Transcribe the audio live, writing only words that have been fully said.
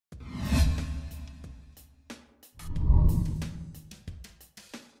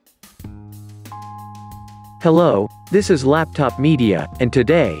Hello, this is Laptop Media, and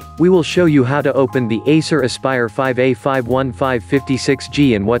today, we will show you how to open the Acer Aspire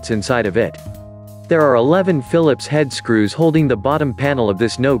 5A515-56G and what's inside of it. There are 11 Phillips head screws holding the bottom panel of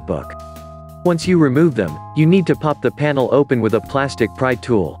this notebook. Once you remove them, you need to pop the panel open with a plastic pry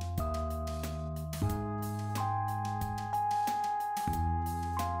tool.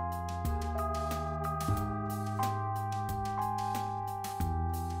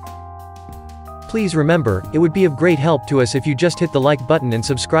 Please remember, it would be of great help to us if you just hit the like button and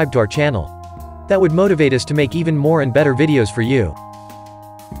subscribe to our channel. That would motivate us to make even more and better videos for you.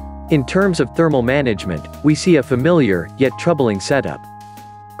 In terms of thermal management, we see a familiar, yet troubling setup.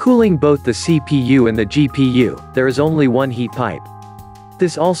 Cooling both the CPU and the GPU, there is only one heat pipe.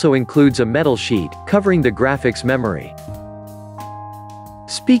 This also includes a metal sheet, covering the graphics memory.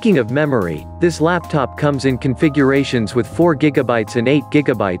 Speaking of memory, this laptop comes in configurations with 4GB and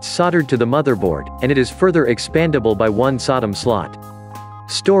 8GB soldered to the motherboard, and it is further expandable by one SODIMM slot.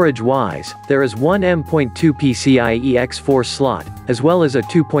 Storage-wise, there is one M.2 PCIe X4 slot, as well as a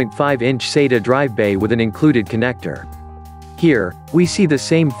 2.5-inch SATA drive bay with an included connector. Here, we see the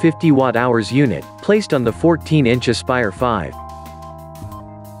same 50 Wh unit, placed on the 14-inch Aspire 5.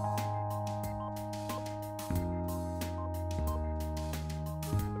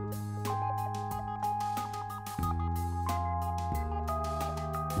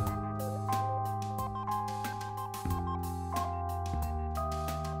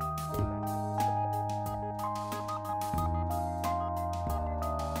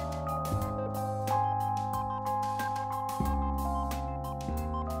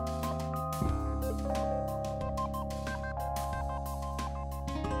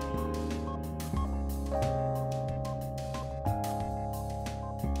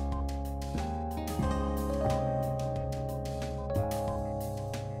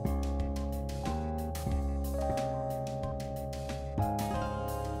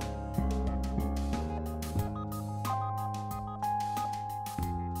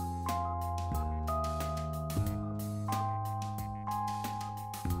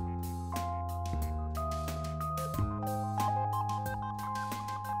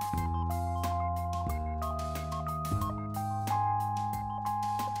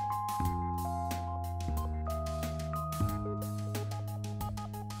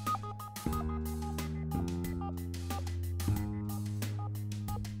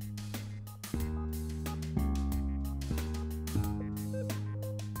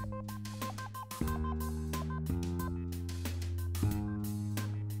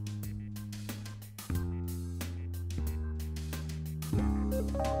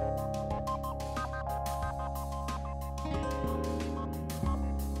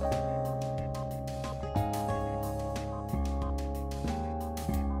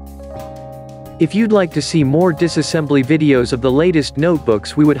 If you'd like to see more disassembly videos of the latest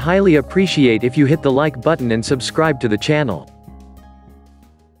notebooks, we would highly appreciate if you hit the like button and subscribe to the channel.